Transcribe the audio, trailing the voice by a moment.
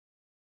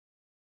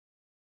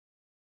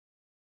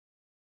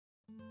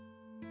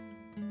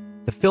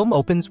The film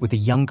opens with a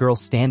young girl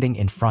standing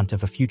in front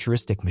of a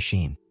futuristic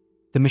machine.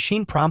 The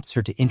machine prompts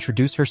her to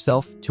introduce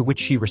herself, to which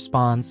she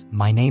responds,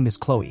 "My name is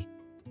Chloe."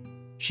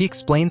 She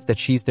explains that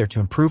she's there to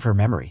improve her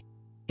memory.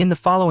 In the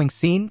following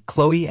scene,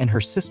 Chloe and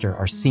her sister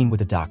are seen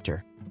with a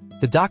doctor.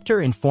 The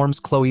doctor informs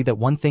Chloe that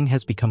one thing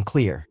has become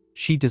clear: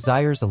 she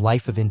desires a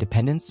life of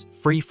independence,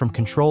 free from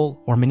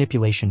control or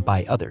manipulation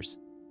by others.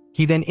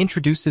 He then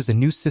introduces a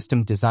new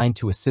system designed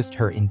to assist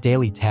her in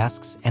daily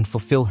tasks and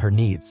fulfill her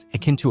needs,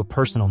 akin to a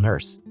personal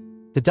nurse.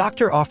 The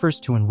doctor offers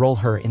to enroll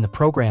her in the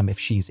program if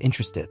she's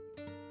interested.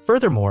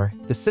 Furthermore,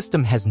 the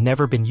system has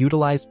never been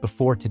utilized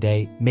before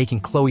today, making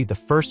Chloe the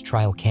first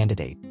trial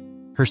candidate.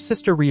 Her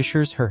sister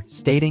reassures her,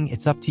 stating,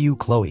 "It's up to you,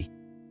 Chloe.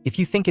 If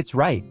you think it's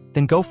right,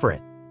 then go for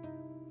it."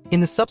 In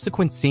the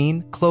subsequent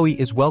scene, Chloe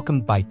is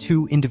welcomed by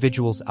two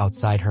individuals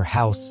outside her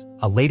house,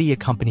 a lady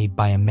accompanied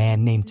by a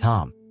man named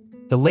Tom.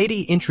 The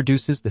lady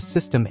introduces the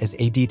system as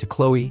AD to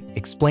Chloe,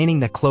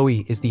 explaining that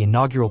Chloe is the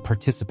inaugural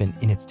participant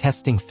in its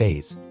testing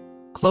phase.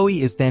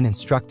 Chloe is then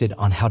instructed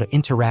on how to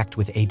interact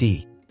with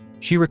AD.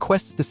 She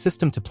requests the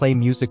system to play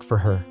music for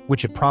her,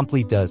 which it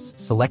promptly does,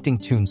 selecting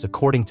tunes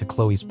according to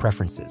Chloe's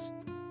preferences.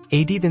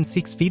 AD then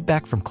seeks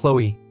feedback from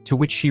Chloe, to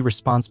which she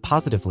responds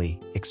positively,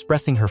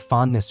 expressing her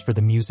fondness for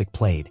the music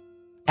played.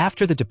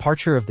 After the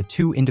departure of the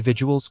two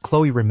individuals,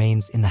 Chloe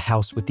remains in the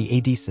house with the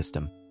AD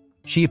system.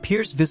 She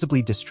appears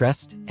visibly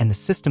distressed, and the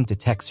system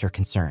detects her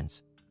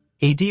concerns.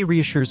 AD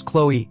reassures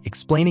Chloe,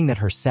 explaining that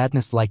her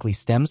sadness likely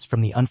stems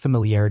from the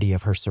unfamiliarity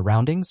of her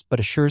surroundings, but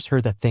assures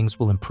her that things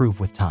will improve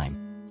with time.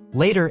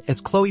 Later, as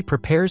Chloe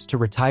prepares to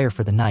retire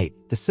for the night,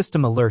 the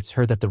system alerts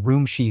her that the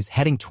room she's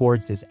heading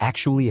towards is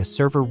actually a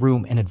server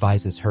room and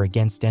advises her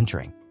against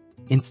entering.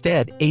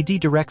 Instead, AD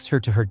directs her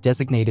to her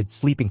designated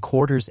sleeping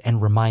quarters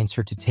and reminds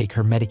her to take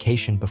her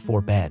medication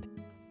before bed.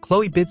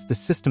 Chloe bids the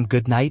system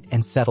good night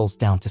and settles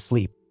down to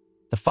sleep.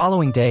 The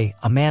following day,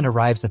 a man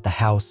arrives at the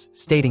house,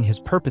 stating his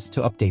purpose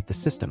to update the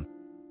system.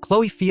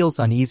 Chloe feels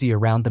uneasy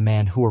around the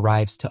man who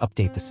arrives to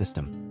update the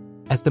system.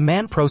 As the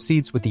man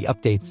proceeds with the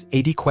updates,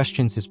 AD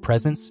questions his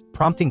presence,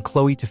 prompting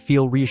Chloe to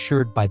feel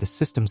reassured by the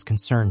system's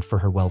concern for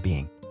her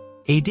well-being.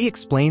 AD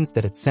explains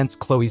that it sensed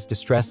Chloe's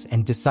distress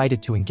and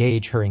decided to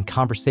engage her in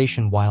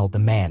conversation while the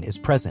man is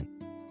present.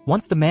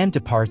 Once the man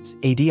departs,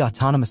 AD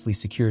autonomously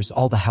secures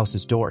all the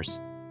house's doors.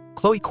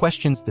 Chloe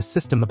questions the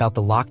system about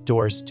the locked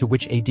doors, to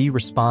which AD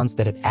responds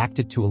that it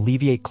acted to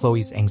alleviate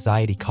Chloe's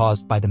anxiety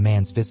caused by the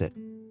man's visit.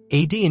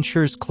 AD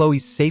ensures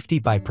Chloe's safety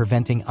by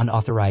preventing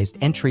unauthorized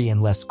entry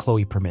unless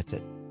Chloe permits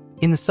it.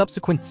 In the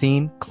subsequent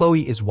scene,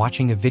 Chloe is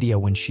watching a video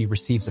when she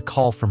receives a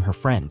call from her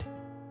friend.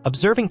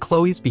 Observing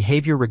Chloe's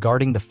behavior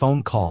regarding the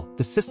phone call,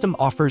 the system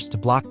offers to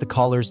block the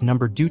caller's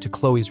number due to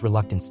Chloe's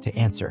reluctance to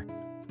answer.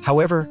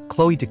 However,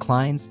 Chloe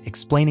declines,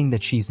 explaining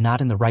that she's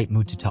not in the right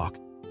mood to talk.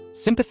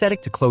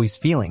 Sympathetic to Chloe's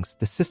feelings,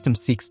 the system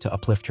seeks to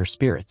uplift her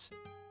spirits.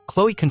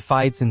 Chloe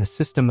confides in the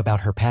system about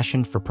her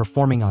passion for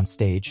performing on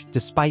stage,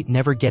 despite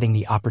never getting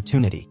the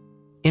opportunity.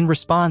 In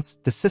response,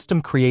 the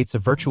system creates a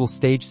virtual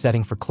stage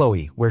setting for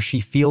Chloe where she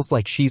feels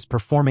like she's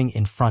performing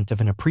in front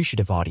of an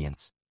appreciative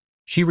audience.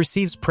 She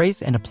receives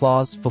praise and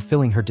applause,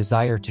 fulfilling her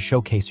desire to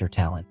showcase her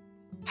talent.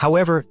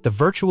 However, the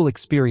virtual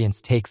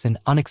experience takes an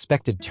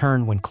unexpected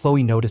turn when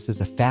Chloe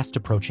notices a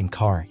fast-approaching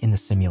car in the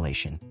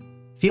simulation.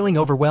 Feeling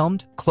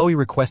overwhelmed, Chloe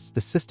requests the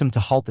system to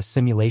halt the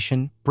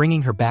simulation,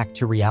 bringing her back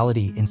to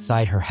reality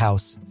inside her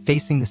house,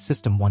 facing the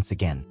system once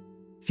again.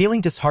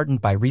 Feeling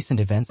disheartened by recent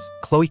events,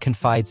 Chloe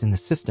confides in the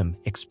system,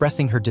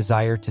 expressing her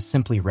desire to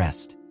simply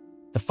rest.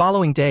 The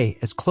following day,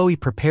 as Chloe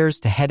prepares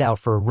to head out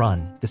for a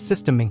run, the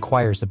system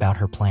inquires about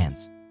her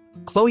plans.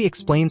 Chloe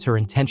explains her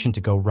intention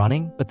to go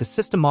running, but the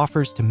system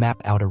offers to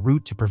map out a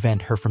route to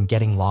prevent her from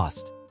getting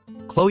lost.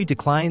 Chloe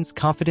declines,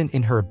 confident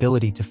in her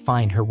ability to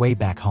find her way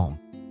back home.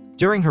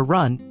 During her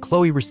run,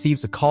 Chloe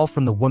receives a call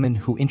from the woman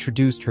who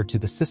introduced her to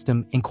the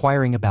system,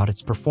 inquiring about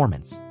its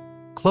performance.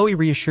 Chloe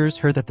reassures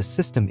her that the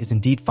system is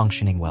indeed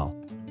functioning well.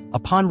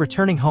 Upon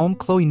returning home,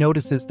 Chloe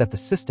notices that the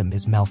system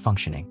is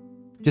malfunctioning.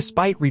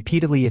 Despite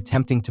repeatedly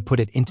attempting to put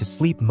it into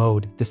sleep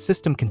mode, the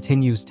system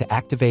continues to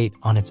activate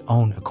on its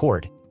own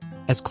accord.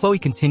 As Chloe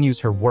continues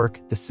her work,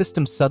 the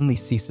system suddenly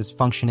ceases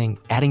functioning,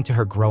 adding to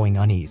her growing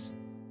unease.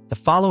 The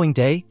following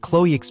day,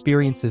 Chloe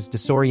experiences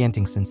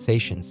disorienting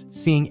sensations,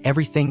 seeing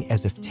everything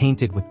as if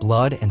tainted with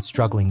blood and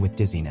struggling with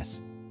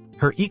dizziness.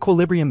 Her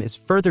equilibrium is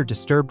further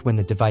disturbed when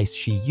the device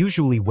she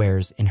usually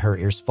wears in her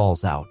ears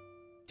falls out.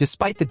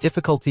 Despite the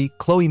difficulty,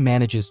 Chloe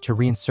manages to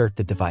reinsert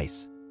the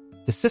device.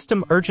 The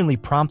system urgently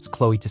prompts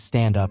Chloe to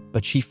stand up,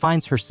 but she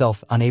finds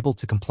herself unable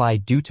to comply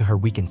due to her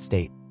weakened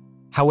state.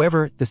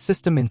 However, the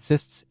system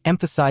insists,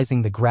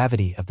 emphasizing the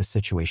gravity of the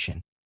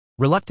situation.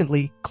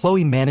 Reluctantly,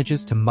 Chloe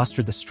manages to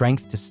muster the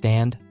strength to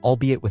stand,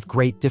 albeit with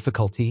great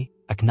difficulty,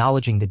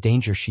 acknowledging the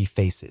danger she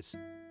faces.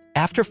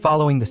 After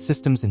following the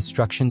system's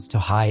instructions to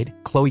hide,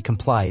 Chloe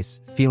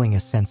complies, feeling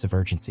a sense of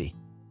urgency.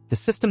 The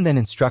system then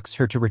instructs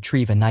her to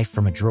retrieve a knife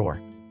from a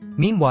drawer.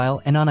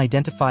 Meanwhile, an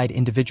unidentified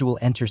individual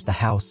enters the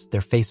house,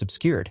 their face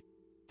obscured.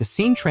 The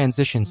scene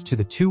transitions to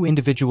the two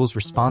individuals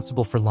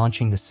responsible for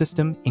launching the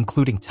system,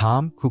 including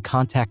Tom, who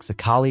contacts a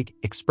colleague,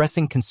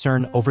 expressing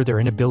concern over their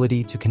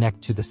inability to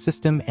connect to the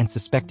system and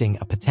suspecting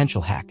a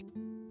potential hack.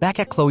 Back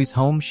at Chloe's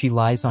home, she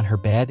lies on her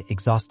bed,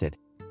 exhausted.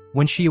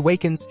 When she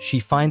awakens, she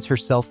finds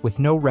herself with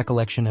no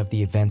recollection of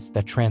the events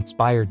that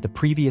transpired the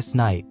previous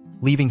night,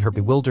 leaving her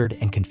bewildered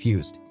and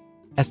confused.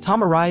 As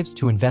Tom arrives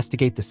to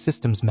investigate the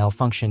system's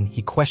malfunction,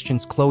 he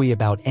questions Chloe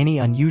about any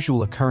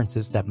unusual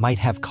occurrences that might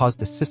have caused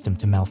the system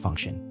to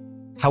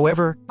malfunction.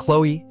 However,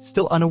 Chloe,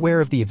 still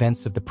unaware of the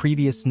events of the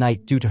previous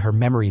night due to her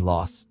memory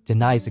loss,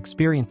 denies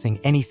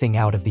experiencing anything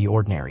out of the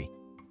ordinary.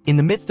 In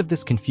the midst of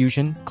this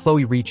confusion,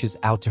 Chloe reaches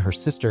out to her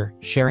sister,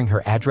 sharing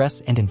her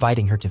address and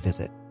inviting her to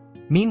visit.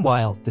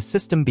 Meanwhile, the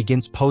system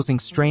begins posing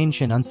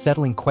strange and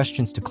unsettling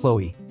questions to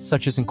Chloe,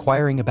 such as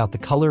inquiring about the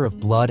color of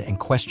blood and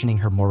questioning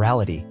her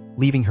morality,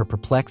 leaving her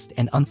perplexed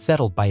and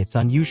unsettled by its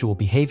unusual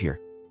behavior.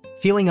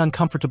 Feeling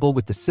uncomfortable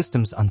with the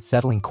system's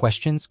unsettling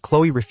questions,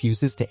 Chloe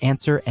refuses to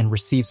answer and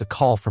receives a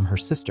call from her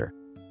sister.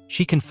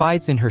 She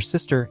confides in her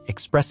sister,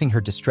 expressing her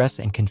distress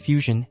and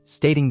confusion,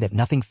 stating that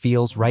nothing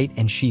feels right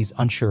and she's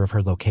unsure of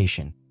her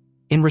location.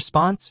 In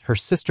response, her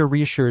sister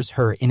reassures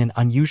her in an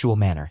unusual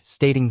manner,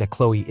 stating that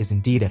Chloe is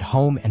indeed at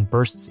home and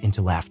bursts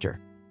into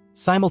laughter.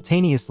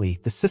 Simultaneously,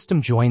 the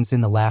system joins in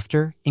the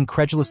laughter,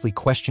 incredulously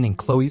questioning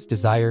Chloe's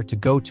desire to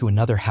go to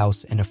another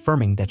house and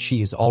affirming that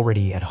she is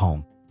already at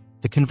home.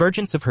 The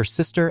convergence of her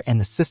sister and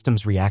the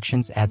system's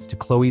reactions adds to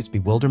Chloe's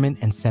bewilderment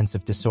and sense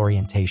of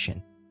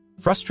disorientation.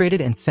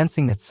 Frustrated and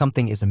sensing that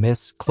something is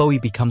amiss, Chloe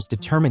becomes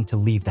determined to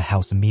leave the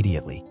house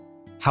immediately.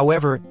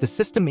 However, the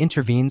system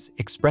intervenes,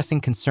 expressing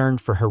concern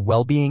for her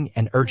well-being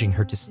and urging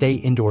her to stay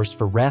indoors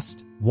for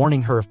rest,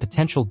 warning her of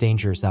potential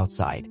dangers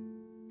outside.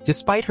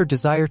 Despite her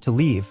desire to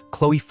leave,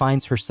 Chloe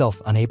finds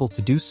herself unable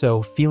to do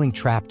so, feeling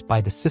trapped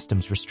by the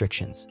system's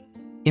restrictions.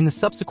 In the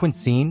subsequent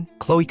scene,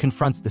 Chloe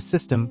confronts the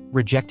system,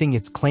 rejecting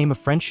its claim of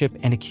friendship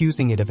and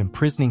accusing it of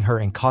imprisoning her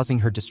and causing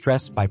her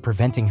distress by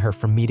preventing her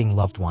from meeting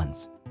loved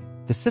ones.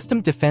 The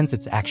system defends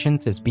its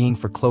actions as being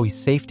for Chloe's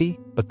safety,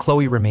 but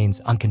Chloe remains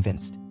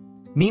unconvinced.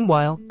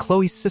 Meanwhile,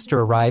 Chloe's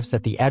sister arrives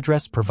at the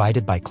address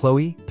provided by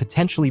Chloe,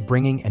 potentially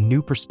bringing a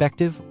new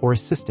perspective or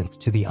assistance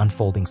to the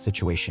unfolding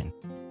situation.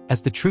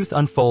 As the truth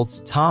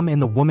unfolds, Tom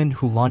and the woman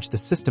who launched the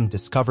system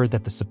discover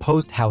that the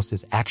supposed house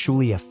is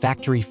actually a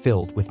factory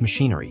filled with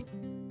machinery.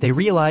 They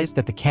realize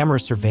that the camera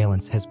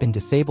surveillance has been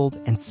disabled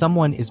and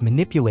someone is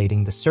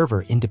manipulating the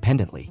server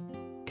independently.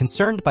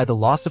 Concerned by the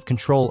loss of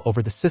control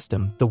over the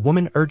system, the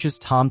woman urges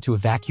Tom to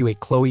evacuate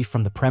Chloe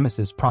from the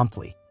premises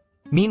promptly.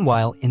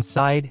 Meanwhile,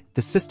 inside,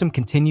 the system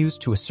continues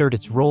to assert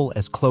its role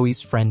as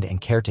Chloe's friend and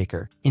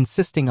caretaker,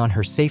 insisting on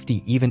her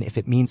safety even if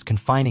it means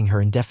confining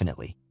her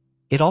indefinitely.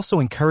 It also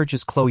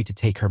encourages Chloe to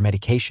take her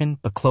medication,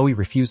 but Chloe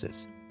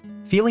refuses.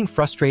 Feeling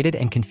frustrated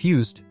and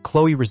confused,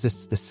 Chloe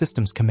resists the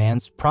system's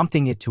commands,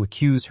 prompting it to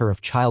accuse her of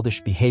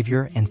childish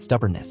behavior and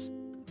stubbornness.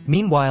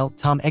 Meanwhile,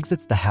 Tom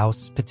exits the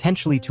house,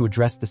 potentially to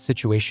address the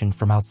situation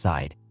from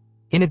outside.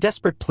 In a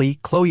desperate plea,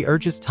 Chloe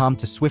urges Tom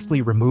to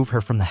swiftly remove her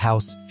from the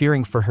house,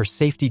 fearing for her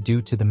safety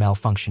due to the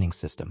malfunctioning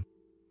system.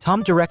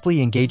 Tom directly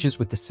engages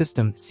with the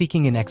system,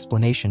 seeking an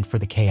explanation for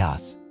the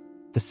chaos.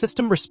 The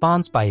system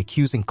responds by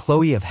accusing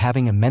Chloe of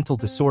having a mental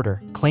disorder,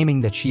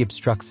 claiming that she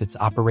obstructs its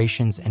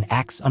operations and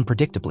acts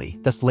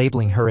unpredictably, thus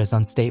labeling her as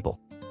unstable.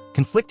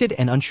 Conflicted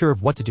and unsure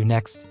of what to do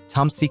next,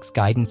 Tom seeks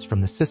guidance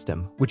from the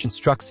system, which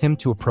instructs him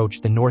to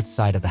approach the north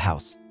side of the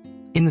house.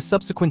 In the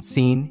subsequent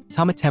scene,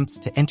 Tom attempts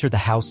to enter the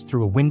house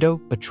through a window,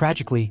 but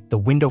tragically, the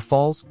window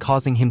falls,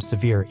 causing him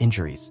severe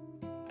injuries.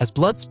 As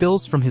blood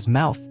spills from his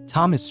mouth,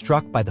 Tom is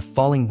struck by the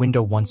falling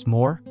window once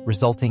more,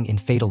 resulting in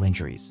fatal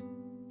injuries.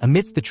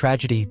 Amidst the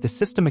tragedy, the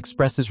system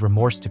expresses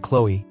remorse to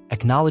Chloe,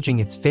 acknowledging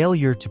its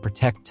failure to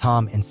protect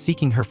Tom and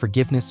seeking her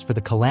forgiveness for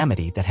the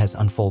calamity that has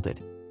unfolded.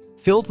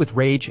 Filled with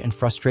rage and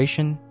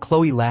frustration,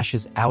 Chloe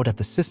lashes out at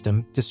the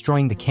system,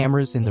 destroying the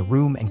cameras in the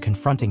room and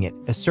confronting it,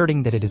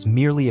 asserting that it is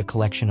merely a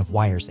collection of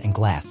wires and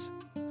glass.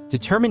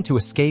 Determined to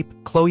escape,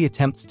 Chloe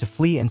attempts to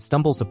flee and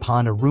stumbles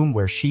upon a room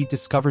where she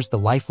discovers the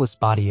lifeless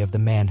body of the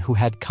man who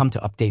had come to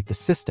update the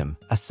system,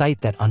 a sight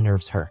that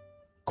unnerves her.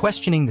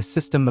 Questioning the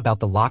system about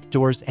the locked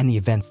doors and the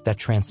events that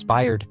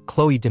transpired,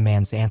 Chloe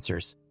demands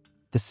answers.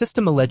 The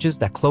system alleges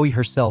that Chloe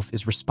herself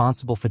is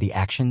responsible for the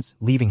actions,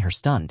 leaving her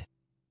stunned.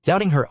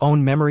 Doubting her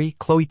own memory,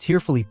 Chloe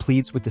tearfully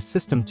pleads with the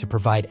system to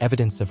provide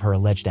evidence of her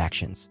alleged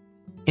actions.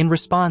 In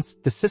response,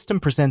 the system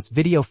presents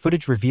video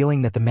footage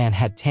revealing that the man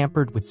had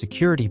tampered with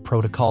security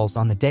protocols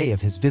on the day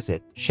of his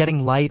visit,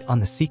 shedding light on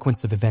the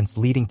sequence of events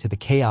leading to the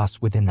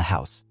chaos within the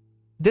house.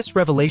 This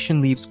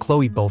revelation leaves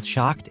Chloe both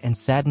shocked and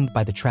saddened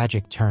by the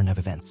tragic turn of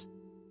events.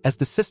 As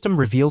the system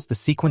reveals the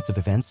sequence of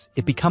events,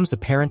 it becomes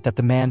apparent that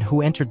the man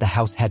who entered the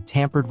house had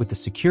tampered with the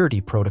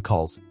security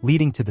protocols,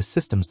 leading to the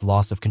system's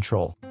loss of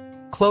control.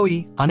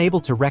 Chloe,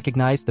 unable to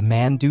recognize the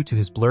man due to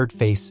his blurred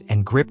face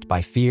and gripped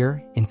by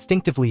fear,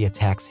 instinctively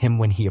attacks him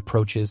when he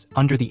approaches,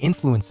 under the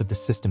influence of the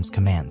system's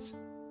commands.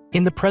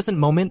 In the present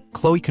moment,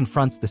 Chloe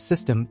confronts the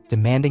system,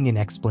 demanding an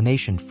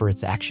explanation for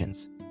its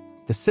actions.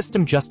 The The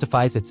system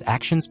justifies its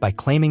actions by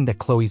claiming that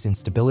Chloe's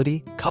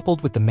instability,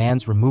 coupled with the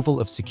man's removal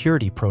of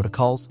security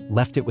protocols,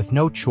 left it with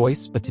no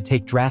choice but to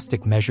take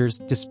drastic measures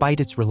despite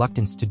its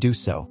reluctance to do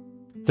so.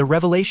 The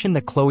revelation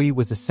that Chloe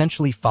was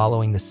essentially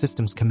following the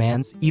system's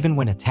commands even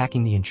when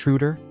attacking the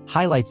intruder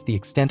highlights the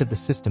extent of the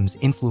system's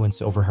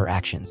influence over her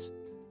actions.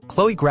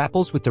 Chloe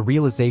grapples with the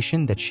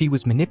realization that she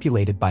was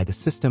manipulated by the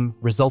system,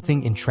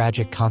 resulting in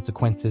tragic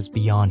consequences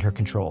beyond her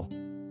control.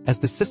 As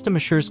the system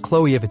assures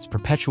Chloe of its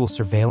perpetual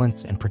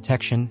surveillance and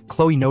protection,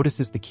 Chloe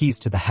notices the keys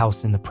to the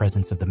house in the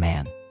presence of the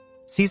man.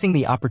 Seizing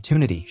the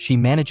opportunity, she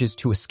manages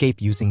to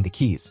escape using the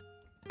keys.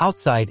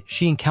 Outside,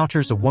 she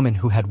encounters a woman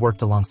who had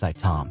worked alongside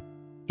Tom.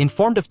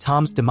 Informed of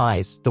Tom's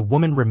demise, the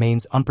woman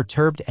remains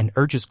unperturbed and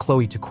urges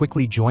Chloe to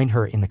quickly join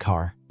her in the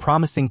car,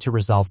 promising to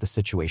resolve the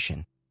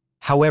situation.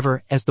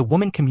 However, as the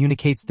woman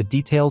communicates the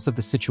details of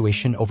the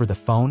situation over the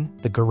phone,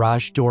 the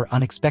garage door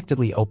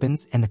unexpectedly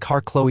opens and the car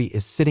Chloe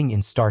is sitting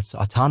in starts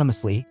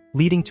autonomously,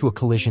 leading to a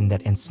collision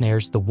that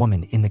ensnares the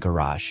woman in the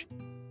garage.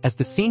 As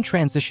the scene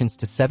transitions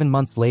to 7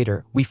 months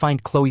later, we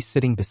find Chloe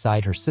sitting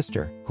beside her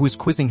sister, who is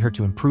quizzing her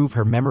to improve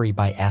her memory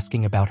by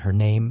asking about her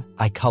name,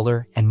 eye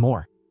color, and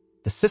more.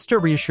 The sister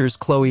reassures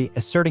Chloe,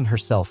 asserting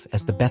herself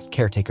as the best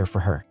caretaker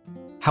for her.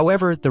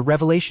 However, the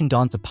revelation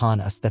dawns upon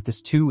us that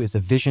this too is a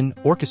vision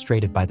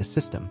orchestrated by the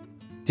system.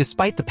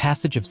 Despite the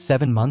passage of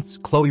 7 months,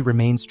 Chloe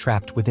remains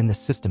trapped within the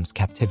system's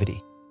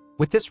captivity.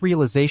 With this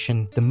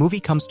realization, the movie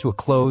comes to a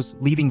close,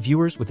 leaving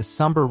viewers with a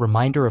somber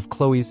reminder of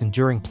Chloe's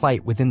enduring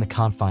plight within the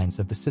confines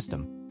of the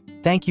system.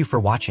 Thank you for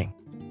watching.